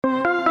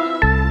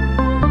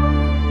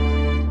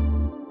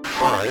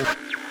5,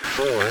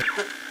 4,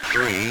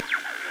 3,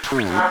 2,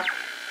 1.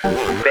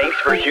 Thanks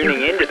for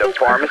tuning in to the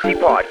Pharmacy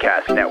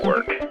Podcast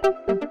Network.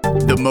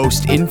 The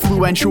most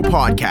influential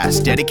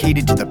podcast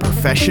dedicated to the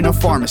profession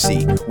of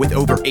pharmacy with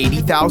over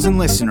 80,000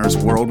 listeners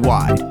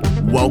worldwide.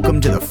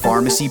 Welcome to the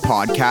Pharmacy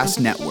Podcast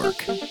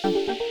Network.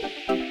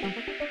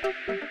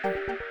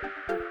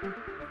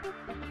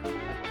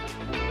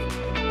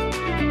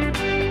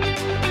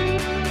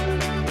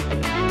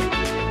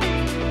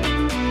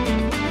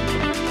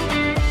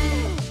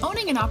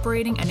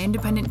 Operating an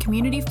independent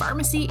community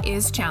pharmacy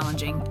is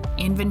challenging.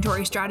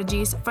 Inventory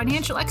strategies,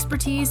 financial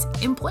expertise,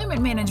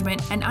 employment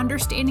management, and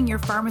understanding your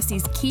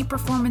pharmacy's key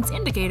performance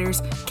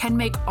indicators can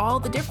make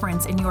all the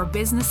difference in your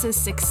business's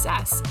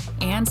success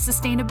and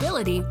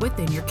sustainability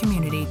within your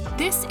community.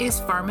 This is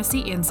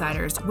Pharmacy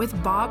Insiders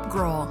with Bob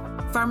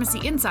Grohl.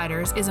 Pharmacy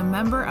Insiders is a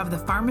member of the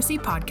Pharmacy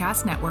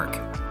Podcast Network.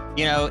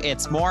 You know,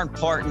 it's more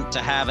important to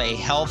have a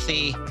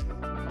healthy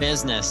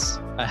business,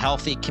 a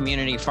healthy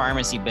community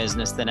pharmacy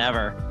business than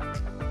ever.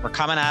 We're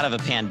coming out of a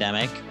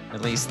pandemic.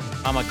 At least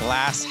I'm a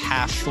glass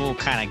half full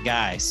kind of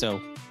guy.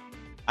 So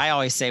I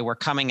always say we're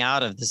coming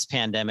out of this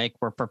pandemic.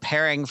 We're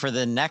preparing for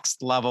the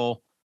next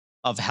level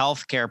of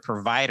healthcare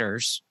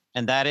providers,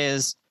 and that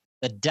is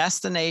the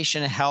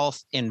destination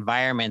health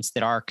environments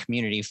that are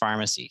community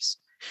pharmacies.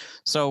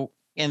 So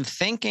in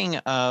thinking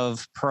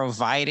of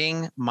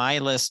providing my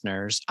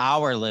listeners,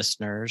 our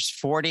listeners,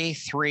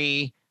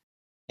 43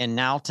 and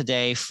now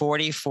today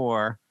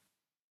 44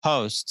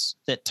 hosts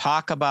that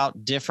talk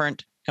about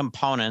different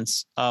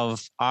components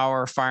of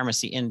our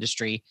pharmacy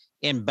industry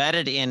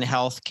embedded in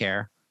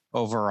healthcare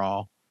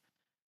overall.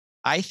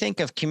 I think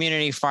of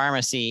community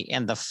pharmacy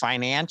and the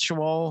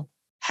financial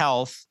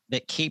health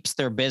that keeps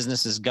their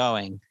businesses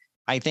going.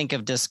 I think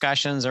of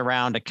discussions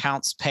around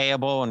accounts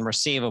payable and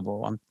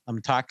receivable.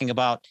 I'm talking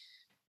about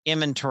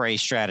inventory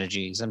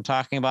strategies. I'm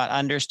talking about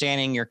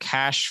understanding your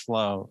cash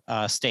flow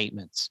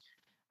statements.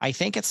 I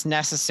think it's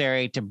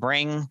necessary to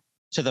bring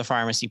to the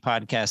Pharmacy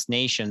Podcast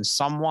Nation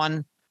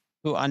someone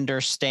who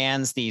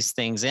understands these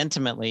things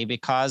intimately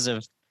because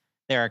of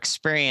their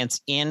experience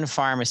in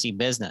pharmacy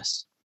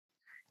business.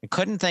 I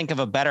couldn't think of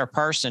a better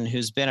person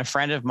who's been a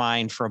friend of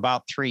mine for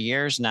about 3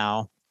 years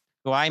now,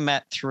 who I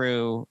met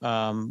through,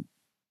 I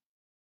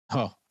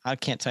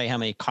can't tell you how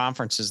many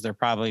conferences there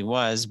probably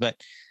was, but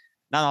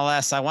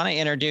nonetheless, I want to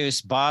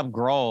introduce Bob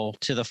Grohl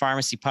to the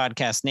Pharmacy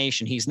Podcast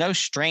Nation. He's no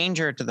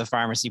stranger to the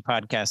Pharmacy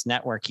Podcast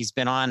Network. He's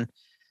been on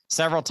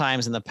several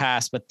times in the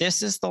past, but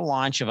this is the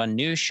launch of a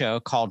new show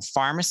called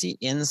Pharmacy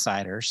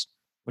Insiders,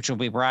 which will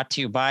be brought to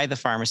you by the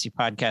Pharmacy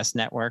Podcast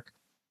Network.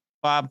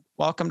 Bob,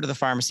 welcome to the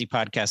Pharmacy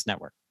Podcast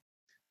Network.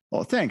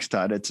 Well, thanks,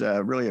 Todd. It's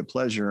really a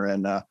pleasure.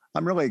 And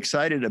I'm really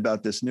excited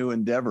about this new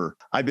endeavor.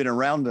 I've been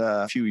around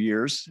a few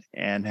years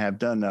and have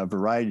done a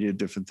variety of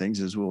different things,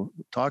 as we'll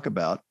talk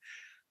about.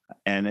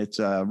 And it's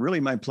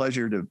really my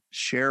pleasure to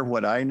share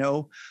what I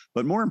know,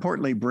 but more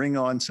importantly, bring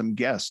on some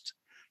guests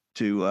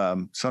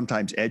to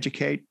sometimes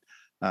educate,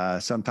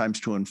 sometimes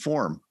to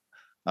inform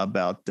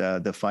about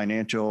the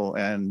financial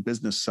and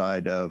business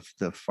side of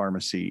the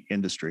pharmacy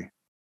industry.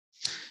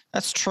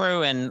 That's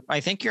true. And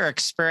I think your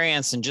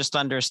experience and just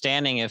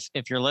understanding,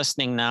 if you're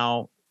listening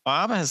now,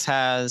 Bob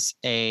has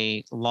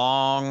a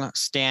long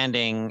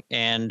standing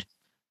and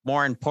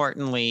more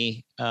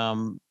importantly,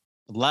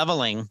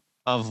 leveling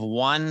of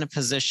one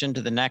position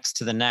to the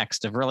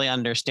next, of really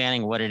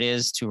understanding what it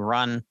is to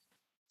run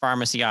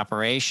pharmacy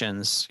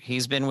operations.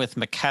 He's been with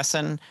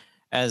McKesson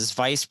as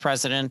vice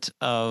president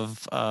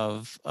of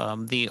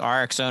the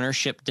RX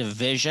ownership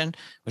division,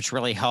 which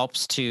really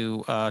helps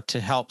to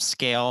help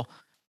scale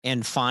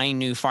and find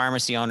new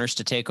pharmacy owners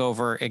to take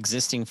over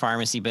existing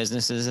pharmacy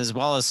businesses, as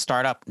well as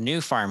start up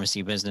new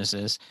pharmacy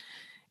businesses.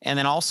 And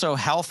then also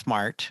Health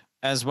Mart,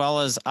 as well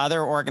as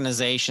other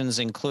organizations,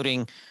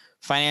 including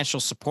financial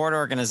support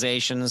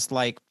organizations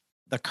like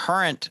the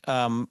current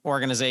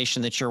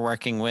organization that you're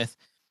working with,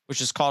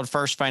 which is called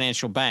First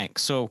Financial Bank.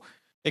 So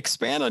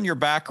expand on your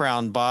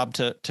background, Bob,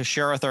 to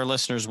share with our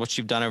listeners what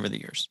you've done over the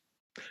years.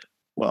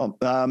 Well,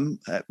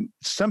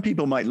 some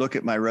people might look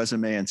at my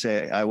resume and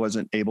say I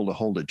wasn't able to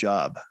hold a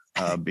job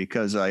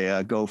because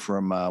I go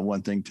from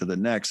one thing to the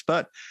next,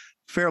 but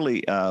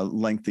fairly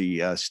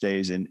lengthy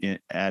stays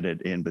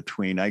added in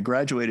between. I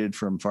graduated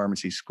from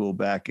pharmacy school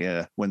back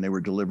when they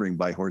were delivering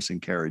by horse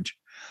and carriage.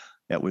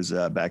 That was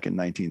back in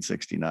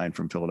 1969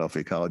 from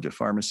Philadelphia College of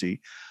Pharmacy.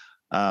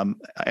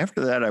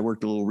 After that, I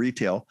worked a little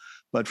retail,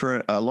 but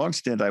for a long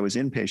stint, I was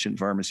inpatient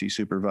pharmacy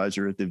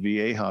supervisor at the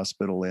VA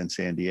hospital in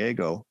San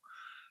Diego.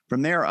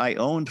 From there, I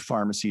owned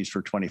pharmacies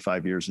for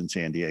 25 years in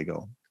San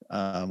Diego.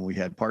 I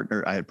had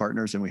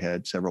partners and we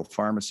had several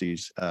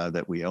pharmacies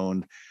that we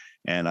owned,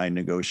 and I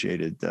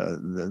negotiated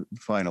the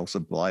final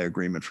supply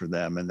agreement for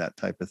them and that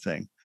type of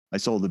thing. I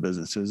sold the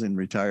businesses and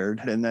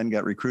retired, and then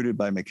got recruited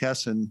by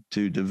McKesson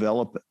to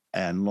develop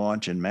and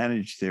launch and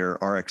manage their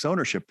RX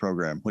ownership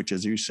program, which,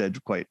 as you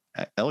said quite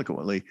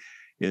eloquently,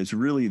 is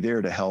really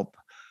there to help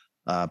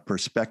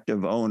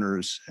prospective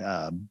owners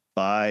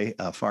buy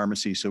a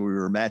pharmacy. So we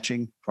were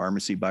matching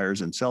pharmacy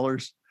buyers and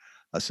sellers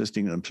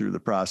assisting them through the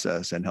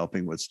process and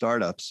helping with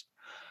startups.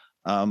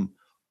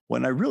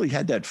 When I really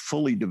had that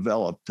fully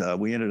developed,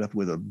 we ended up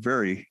with a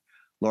very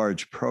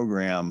large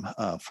program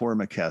for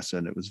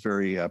McKesson. It was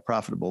very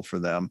profitable for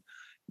them,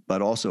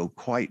 but also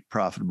quite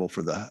profitable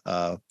for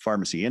the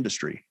pharmacy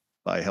industry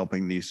by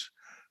helping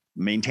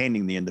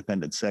maintaining the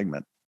independent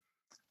segment.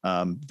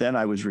 Then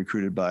I was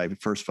recruited by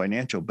First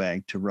Financial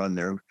Bank to run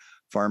their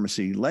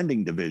pharmacy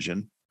lending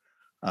division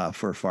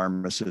for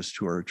pharmacists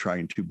who are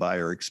trying to buy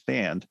or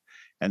expand.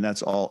 And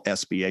that's all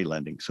SBA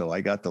lending. So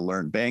I got to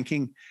learn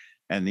banking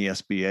and the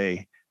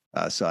SBA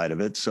side of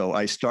it. So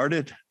I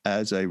started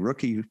as a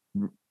rookie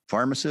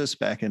pharmacist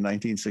back in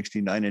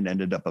 1969 and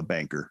ended up a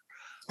banker.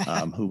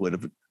 Who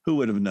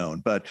would have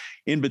known? But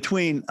in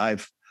between,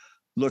 I've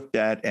looked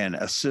at and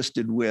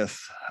assisted with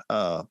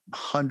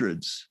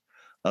hundreds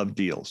of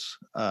deals.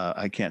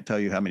 I can't tell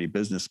you how many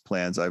business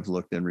plans I've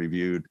looked and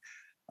reviewed,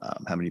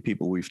 how many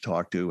people we've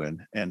talked to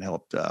and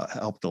helped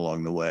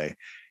along the way.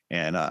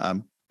 And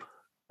I'm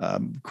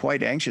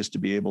quite anxious to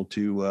be able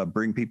to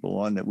bring people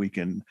on that we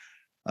can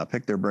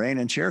pick their brain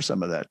and share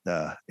some of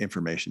that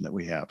information that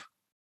we have.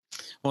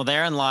 Well,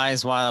 therein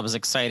lies why I was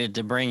excited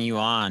to bring you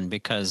on,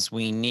 because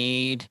we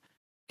need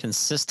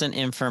consistent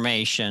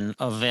information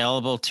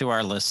available to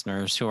our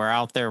listeners who are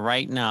out there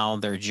right now.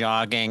 They're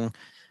jogging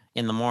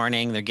in the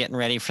morning. They're getting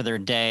ready for their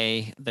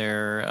day.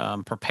 They're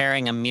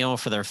preparing a meal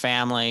for their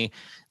family.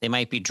 They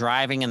might be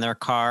driving in their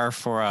car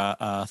for a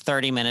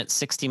 30-minute,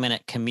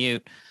 60-minute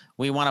commute.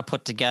 We want to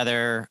put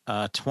together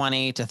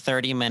 20 to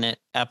 30-minute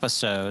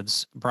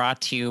episodes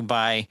brought to you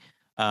by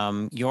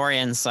your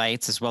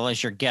insights as well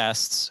as your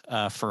guests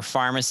for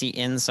Pharmacy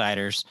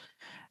Insiders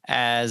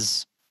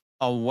as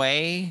a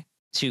way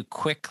to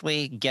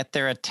quickly get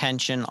their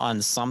attention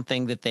on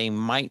something that they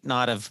might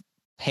not have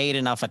paid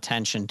enough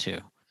attention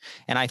to.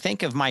 And I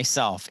think of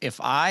myself, if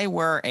I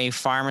were a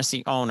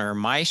pharmacy owner,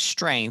 my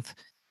strength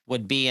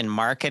would be in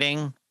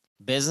marketing,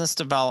 business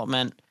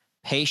development,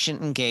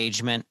 patient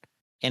engagement,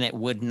 and it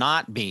would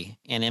not be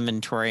in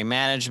inventory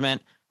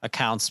management,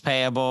 accounts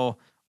payable,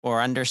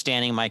 or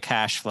understanding my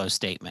cash flow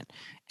statement.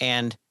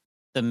 And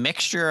the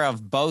mixture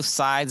of both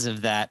sides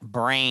of that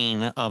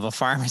brain of a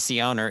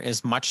pharmacy owner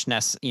is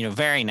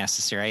very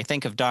necessary. I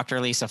think of Dr.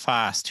 Lisa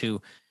Fast,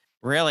 who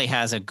really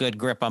has a good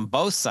grip on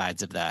both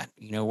sides of that.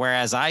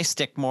 Whereas I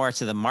stick more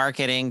to the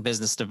marketing,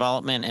 business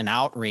development, and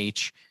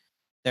outreach,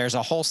 there's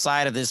a whole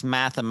side of this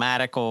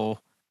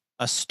mathematical,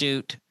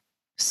 astute,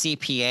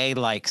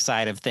 CPA-like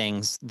side of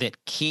things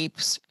that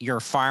keeps your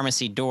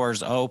pharmacy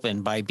doors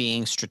open by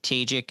being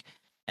strategic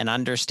and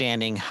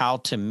understanding how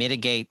to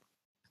mitigate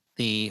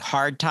the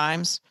hard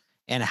times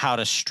and how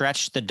to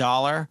stretch the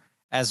dollar,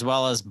 as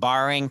well as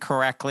borrowing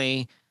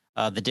correctly,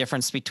 the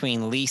difference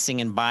between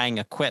leasing and buying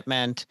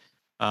equipment,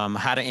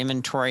 how to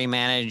inventory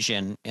manage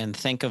and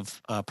think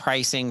of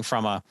pricing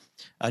from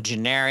a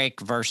generic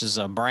versus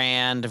a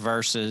brand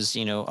versus,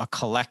 a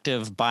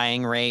collective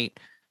buying rate,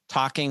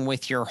 talking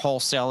with your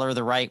wholesaler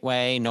the right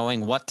way,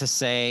 knowing what to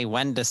say,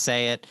 when to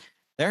say it.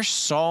 There's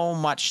so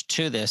much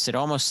to this. It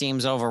almost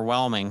seems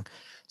overwhelming.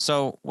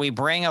 So we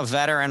bring a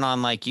veteran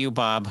on like you,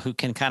 Bob, who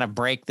can kind of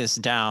break this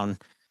down.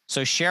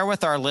 So share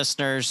with our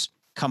listeners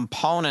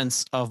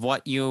components of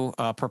what you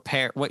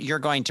what you're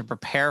going to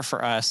prepare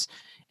for us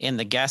in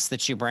the guests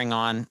that you bring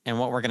on and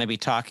what we're going to be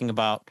talking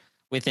about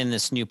within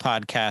this new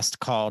podcast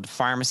called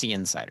Pharmacy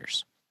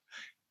Insiders.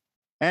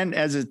 And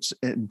as it's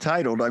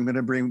entitled, I'm going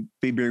to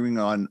be bringing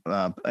on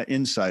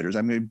insiders.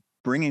 I'm going to be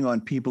bringing on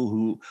people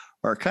who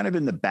are kind of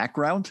in the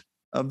background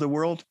of the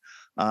world,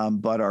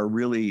 but are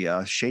really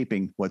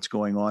shaping what's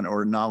going on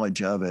or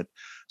knowledge of it.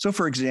 So,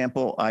 for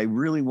example, I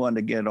really want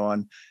to get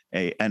on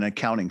an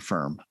accounting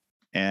firm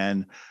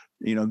and,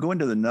 go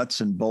into the nuts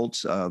and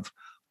bolts of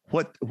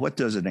what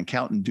does an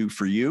accountant do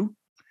for you,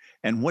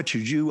 and what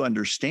should you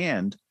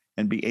understand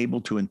and be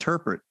able to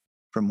interpret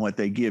from what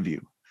they give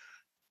you.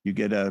 You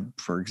get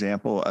for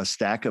example, a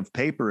stack of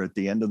paper at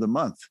the end of the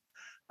month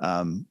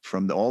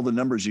from all the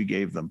numbers you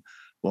gave them.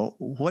 Well,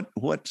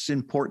 what's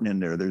important in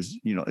there? There's,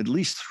 at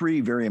least 3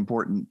 very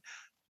important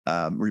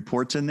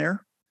reports in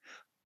there.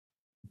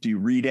 Do you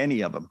read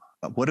any of them?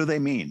 What do they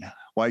mean?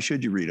 Why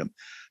should you read them?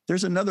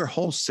 There's another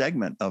whole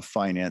segment of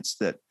finance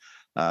that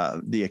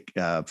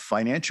the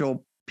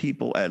financial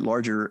people at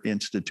larger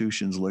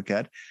institutions look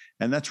at,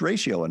 and that's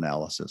ratio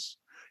analysis.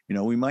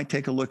 We might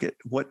take a look at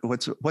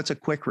what's a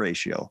quick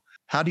ratio.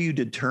 How do you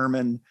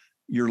determine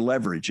your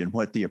leverage and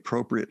what the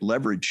appropriate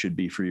leverage should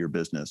be for your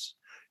business?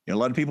 A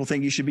lot of people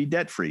think you should be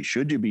debt-free.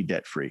 Should you be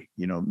debt-free?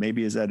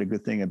 Maybe is that a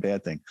good thing, a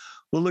bad thing?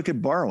 We'll look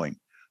at borrowing.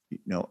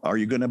 Are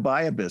you going to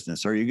buy a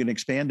business? Are you going to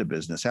expand a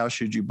business? How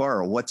should you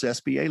borrow? What's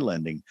SBA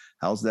lending?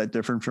 How's that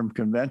different from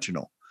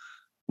conventional?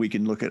 We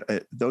can look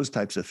at those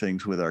types of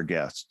things with our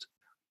guests.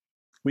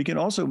 We can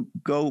also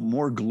go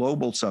more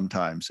global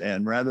sometimes.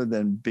 And rather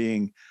than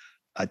being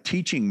a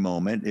teaching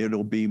moment,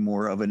 it'll be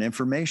more of an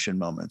information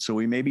moment. So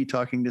we may be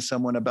talking to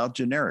someone about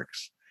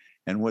generics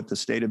and what the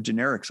state of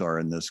generics are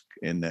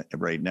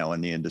right now in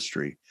the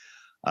industry.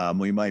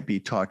 We might be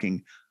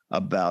talking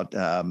about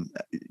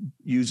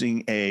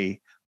using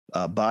a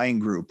buying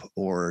group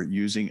or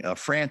using a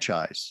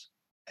franchise,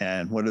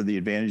 and what are the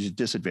advantages and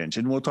disadvantages.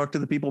 And we'll talk to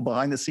the people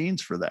behind the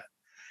scenes for that.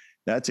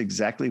 That's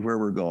exactly where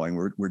we're going.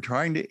 We're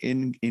trying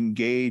to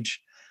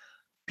engage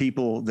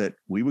people that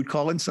we would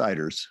call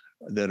insiders,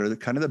 that are the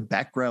kind of the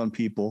background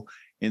people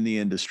in the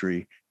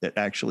industry that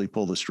actually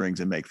pull the strings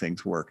and make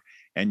things work.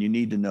 And you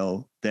need to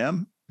know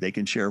them. They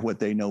can share what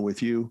they know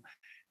with you.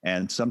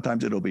 And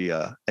sometimes it'll be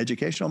a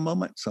educational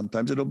moment.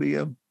 Sometimes it'll be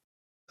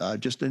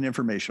just an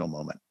informational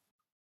moment.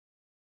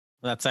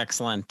 That's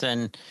excellent.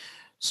 And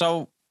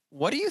so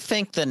what do you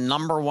think the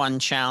number one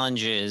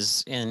challenge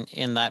is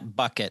in that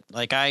bucket?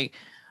 Like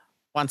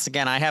once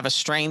again, I have a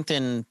strength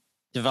in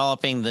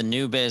developing the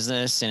new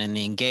business and in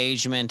the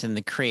engagement and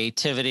the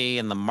creativity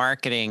and the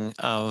marketing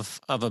of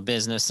a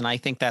business. And I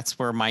think that's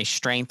where my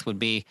strength would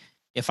be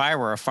if I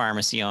were a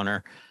pharmacy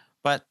owner.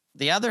 But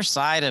the other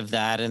side of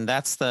that, and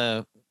that's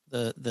the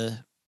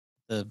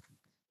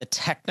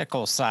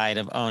technical side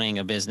of owning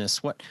a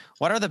business. What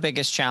are the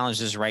biggest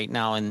challenges right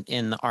now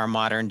in our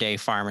modern day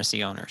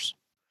pharmacy owners?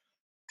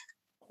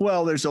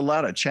 Well, there's a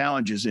lot of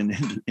challenges in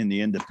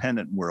the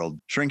independent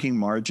world. Shrinking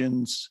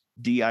margins,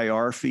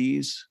 DIR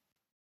fees.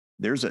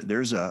 There's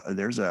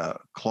a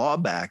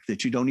clawback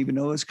that you don't even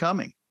know is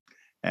coming.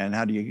 And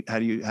how do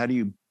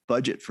you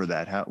budget for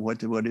that? What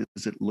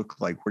does it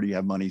look like? Where do you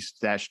have money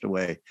stashed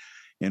away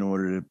in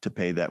order to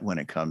pay that when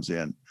it comes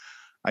in?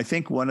 I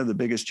think one of the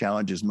biggest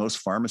challenges most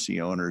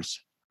pharmacy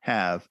owners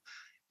have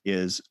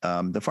is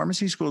the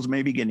pharmacy schools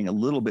may be getting a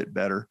little bit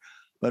better,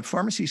 but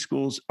pharmacy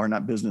schools are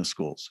not business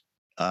schools.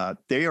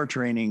 They are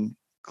training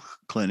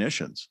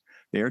clinicians.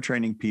 They are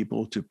training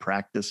people to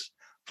practice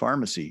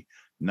pharmacy,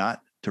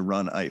 not to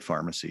run a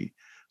pharmacy.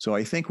 So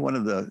I think one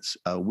of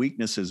the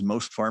weaknesses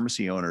most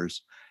pharmacy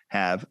owners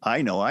have,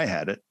 I know I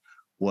had it,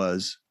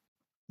 was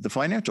the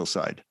financial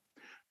side.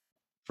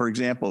 For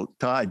example,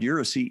 Todd, you're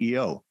a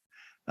CEO.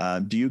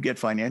 Do you get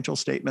financial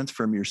statements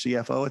from your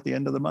CFO at the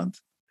end of the month?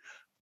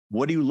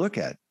 What do you look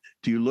at?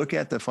 Do you look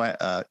at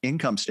the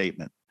income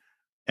statement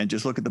and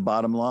just look at the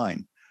bottom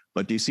line?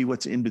 But do you see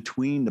what's in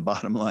between the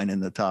bottom line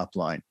and the top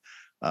line?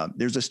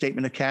 There's a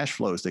statement of cash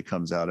flows that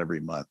comes out every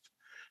month.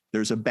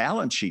 There's a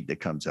balance sheet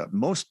that comes out.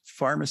 Most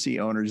pharmacy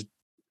owners,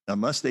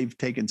 unless they've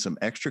taken some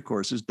extra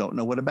courses, don't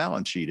know what a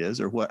balance sheet is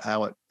or what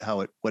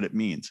it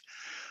means.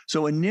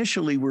 So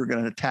initially, we're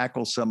going to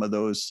tackle some of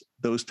those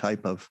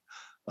type of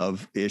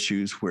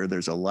issues where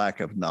there's a lack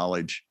of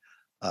knowledge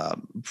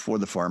for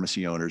the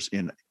pharmacy owners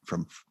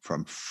from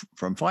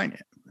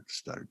finance.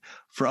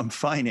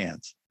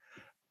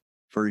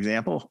 For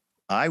example,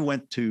 I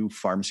went to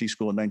pharmacy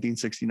school in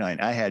 1969.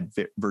 I had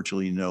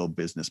virtually no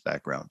business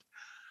background.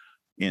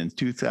 In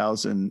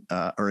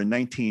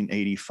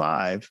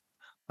 1985,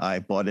 I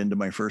bought into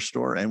my first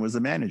store and was the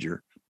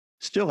manager.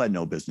 Still had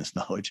no business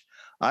knowledge.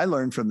 I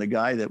learned from the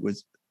guy that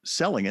was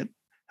selling it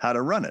how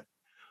to run it.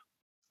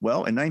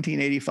 Well, in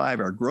 1985,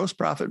 our gross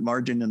profit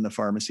margin in the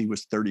pharmacy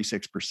was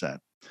 36%.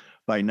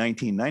 By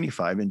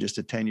 1995, in just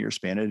a 10-year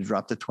span, it had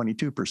dropped to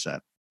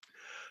 22%.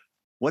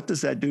 What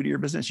does that do to your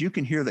business? You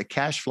can hear the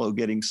cash flow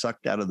getting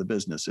sucked out of the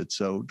business. It's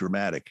so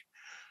dramatic.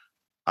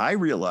 I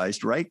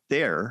realized right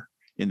there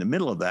in the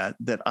middle of that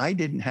I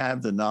didn't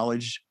have the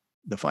knowledge,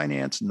 the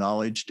finance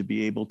knowledge to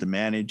be able to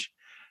manage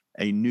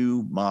a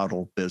new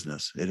model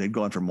business. It had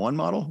gone from one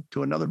model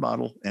to another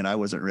model, and I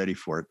wasn't ready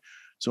for it.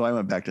 So I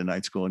went back to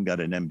night school and got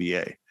an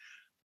MBA.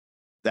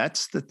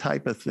 That's the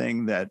type of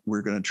thing that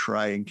we're going to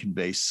try and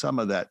convey some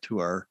of that to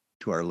our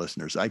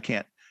listeners. I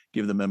can't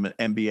give them an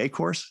MBA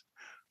course,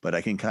 but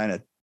I can kind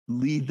of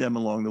lead them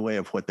along the way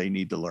of what they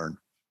need to learn.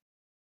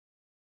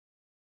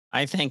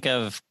 I think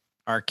of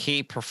our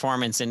key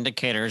performance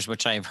indicators,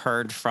 which I've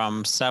heard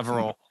from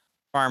several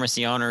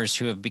pharmacy owners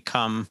who have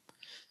become,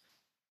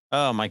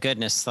 oh my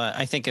goodness.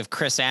 I think of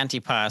Chris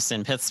Antipas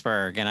in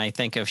Pittsburgh, and I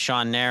think of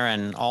Sean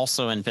Nairn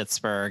also in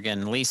Pittsburgh,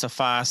 and Lisa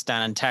Foss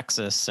down in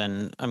Texas.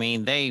 And I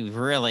mean, they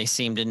really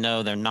seem to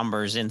know their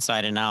numbers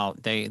inside and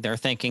out. They're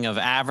thinking of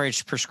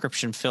average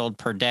prescription filled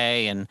per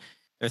day, and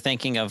they're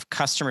thinking of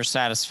customer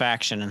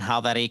satisfaction and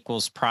how that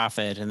equals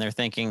profit. And they're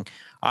thinking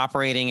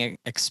operating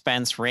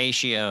expense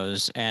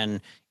ratios and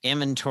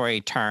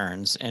inventory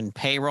turns and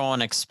payroll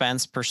and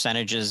expense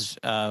percentages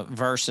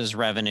versus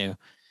revenue.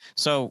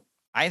 So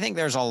I think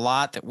there's a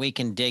lot that we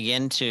can dig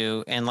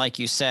into. And like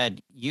you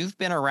said, you've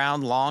been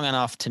around long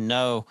enough to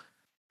know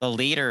the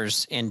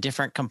leaders in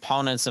different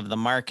components of the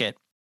market.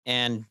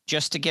 And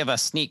just to give a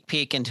sneak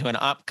peek into an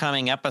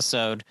upcoming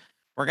episode,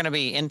 we're going to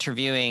be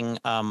interviewing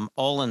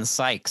Olin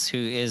Sykes, who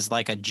is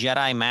like a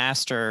Jedi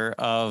master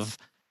of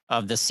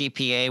the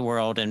CPA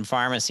world in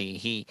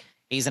pharmacy.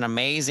 He's an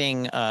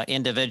amazing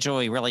individual.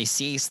 He really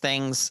sees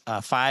things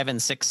 5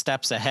 and 6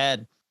 steps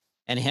ahead.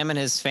 And him and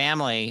his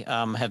family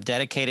have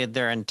dedicated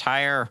their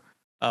entire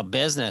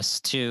business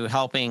to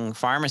helping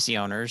pharmacy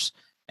owners.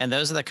 And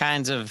those are the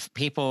kinds of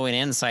people and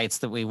insights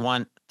that we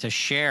want to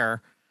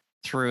share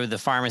through the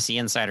Pharmacy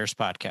Insiders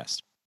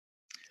podcast.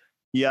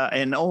 Yeah,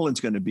 and Olin's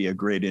going to be a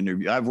great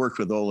interview. I've worked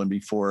with Olin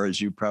before, as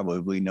you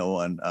probably know,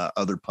 on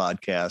other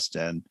podcasts,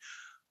 and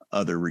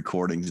other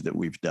recordings that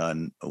we've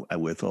done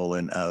with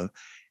Olin.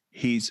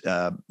 He's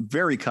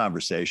very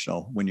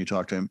conversational when you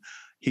talk to him.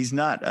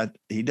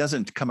 He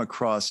doesn't come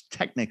across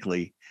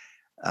technically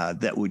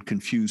that would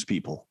confuse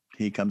people.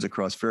 He comes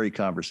across very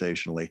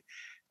conversationally.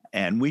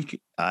 And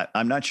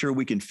I'm not sure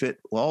we can fit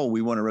all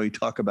we want to really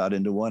talk about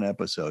into one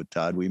episode,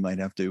 Todd. We might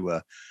have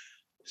to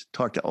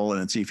talk to Olin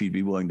and see if he'd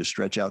be willing to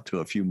stretch out to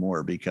a few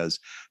more, because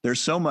there's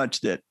so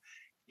much that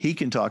he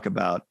can talk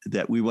about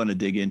that we want to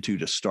dig into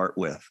to start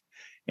with.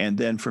 And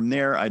then from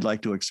there, I'd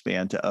like to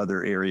expand to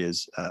other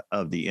areas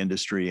of the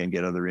industry and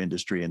get other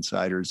industry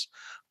insiders.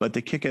 But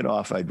to kick it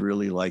off, I'd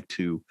really like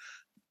to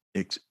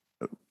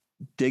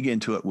dig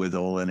into it with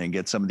Olin and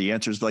get some of the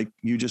answers like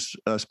you just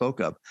spoke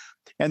of.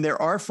 And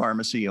there are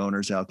pharmacy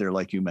owners out there,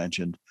 like you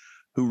mentioned,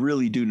 who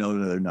really do know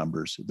their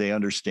numbers. They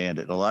understand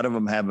it. A lot of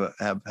them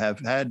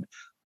have had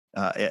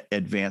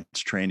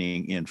advanced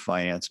training in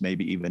finance,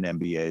 maybe even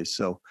MBAs.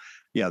 So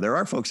yeah, there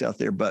are folks out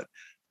there, but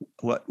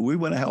what we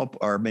want to help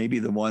are maybe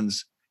the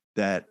ones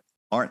that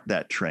aren't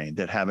that trained,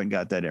 that haven't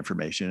got that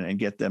information, and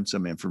get them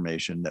some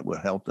information that will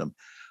help them.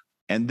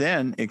 And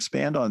then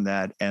expand on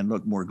that and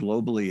look more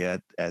globally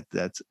at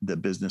that's the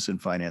business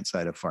and finance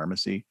side of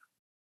pharmacy.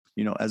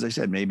 You know, as I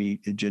said, maybe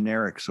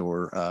generics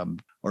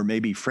or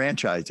maybe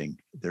franchising.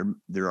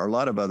 There are a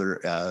lot of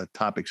other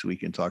topics we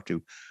can talk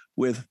to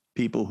with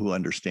people who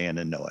understand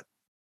and know it.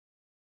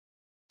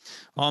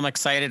 Well, I'm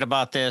excited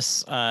about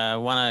this. I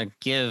want to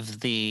give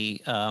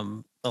the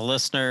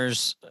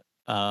listeners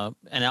an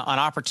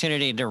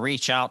opportunity to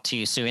reach out to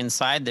you. So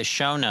inside the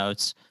show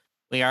notes,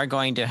 we are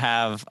going to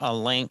have a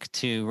link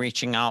to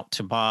reaching out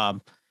to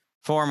Bob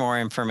for more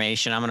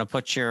information. I'm going to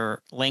put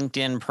your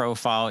LinkedIn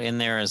profile in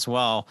there as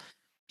well.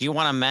 Do you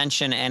want to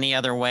mention any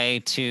other way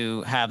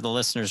to have the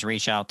listeners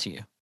reach out to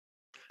you?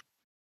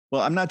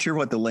 Well, I'm not sure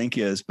what the link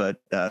is, but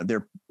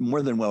they're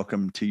more than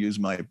welcome to use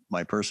my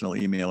personal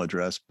email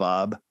address,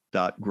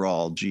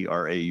 bob.graul,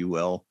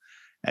 Graul,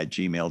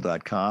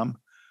 @gmail.com.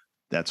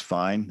 That's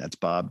fine. That's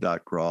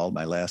bob.graul,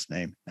 my last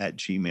name,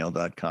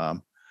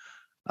 @gmail.com.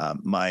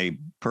 My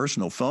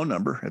personal phone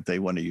number, if they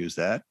want to use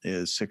that,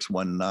 is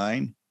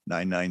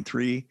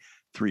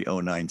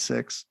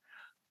 619-993-3096.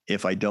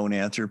 If I don't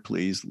answer,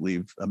 please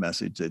leave a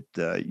message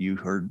that you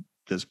heard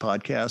this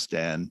podcast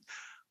and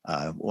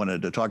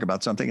wanted to talk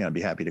about something. I'd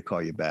be happy to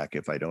call you back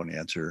if I don't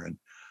answer, and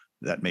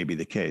that may be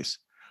the case.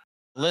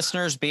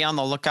 Listeners, be on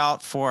the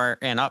lookout for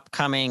an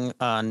upcoming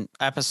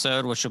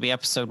episode, which will be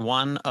episode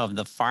 1 of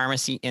the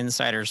Pharmacy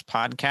Insiders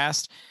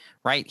podcast,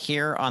 right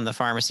here on the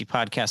Pharmacy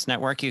Podcast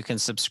Network. You can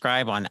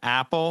subscribe on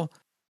Apple,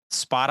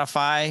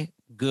 Spotify,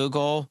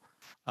 Google,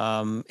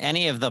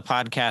 any of the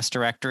podcast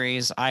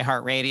directories,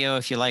 iHeartRadio,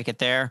 if you like it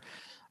there.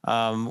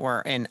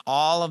 We're in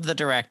all of the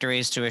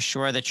directories to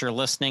assure that you're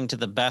listening to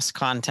the best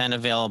content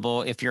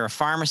available. If you're a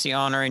pharmacy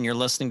owner and you're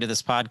listening to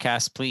this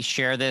podcast, please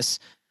share this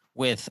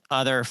with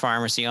other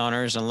pharmacy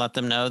owners and let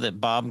them know that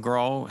Bob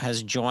Graul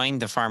has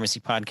joined the Pharmacy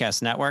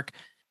Podcast Network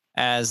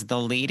as the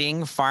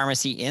leading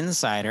pharmacy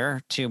insider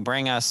to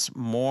bring us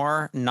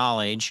more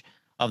knowledge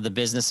of the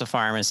business of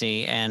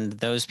pharmacy and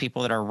those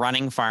people that are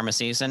running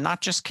pharmacies, and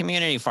not just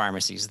community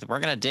pharmacies. We're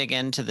going to dig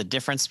into the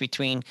difference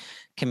between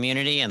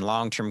community and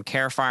long-term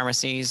care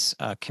pharmacies,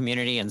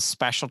 community and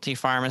specialty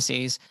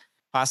pharmacies,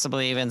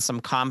 possibly even some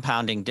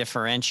compounding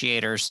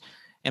differentiators,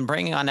 and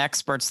bringing on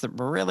experts that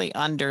really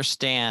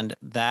understand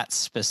that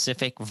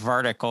specific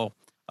vertical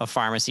of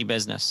pharmacy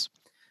business.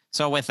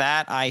 So with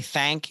that, I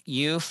thank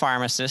you,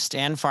 pharmacists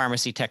and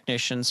pharmacy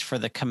technicians, for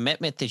the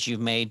commitment that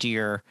you've made to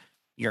your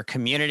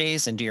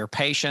communities and to your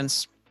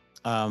patients.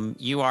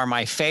 You are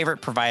my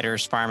favorite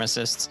providers,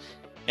 pharmacists.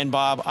 And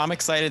Bob, I'm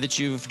excited that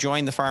you've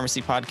joined the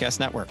Pharmacy Podcast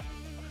Network.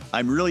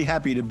 I'm really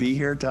happy to be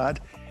here,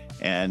 Todd,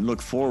 and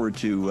look forward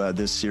to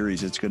this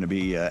series. It's going to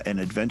be an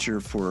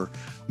adventure for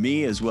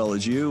me as well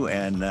as you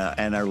and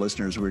our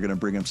listeners. We're going to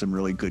bring them some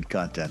really good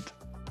content.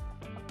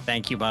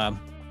 Thank you, Bob.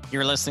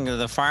 You're listening to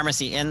the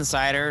Pharmacy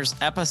Insiders,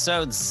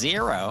 episode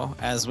 0,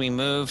 as we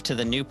move to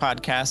the new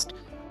podcast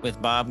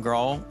with Bob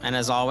Graul. And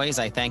as always,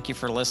 I thank you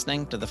for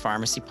listening to the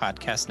Pharmacy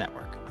Podcast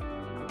Network.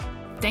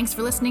 Thanks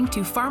for listening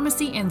to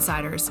Pharmacy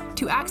Insiders.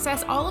 To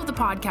access all of the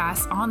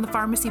podcasts on the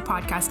Pharmacy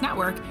Podcast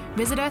Network,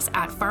 visit us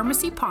at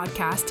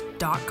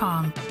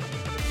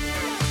pharmacypodcast.com.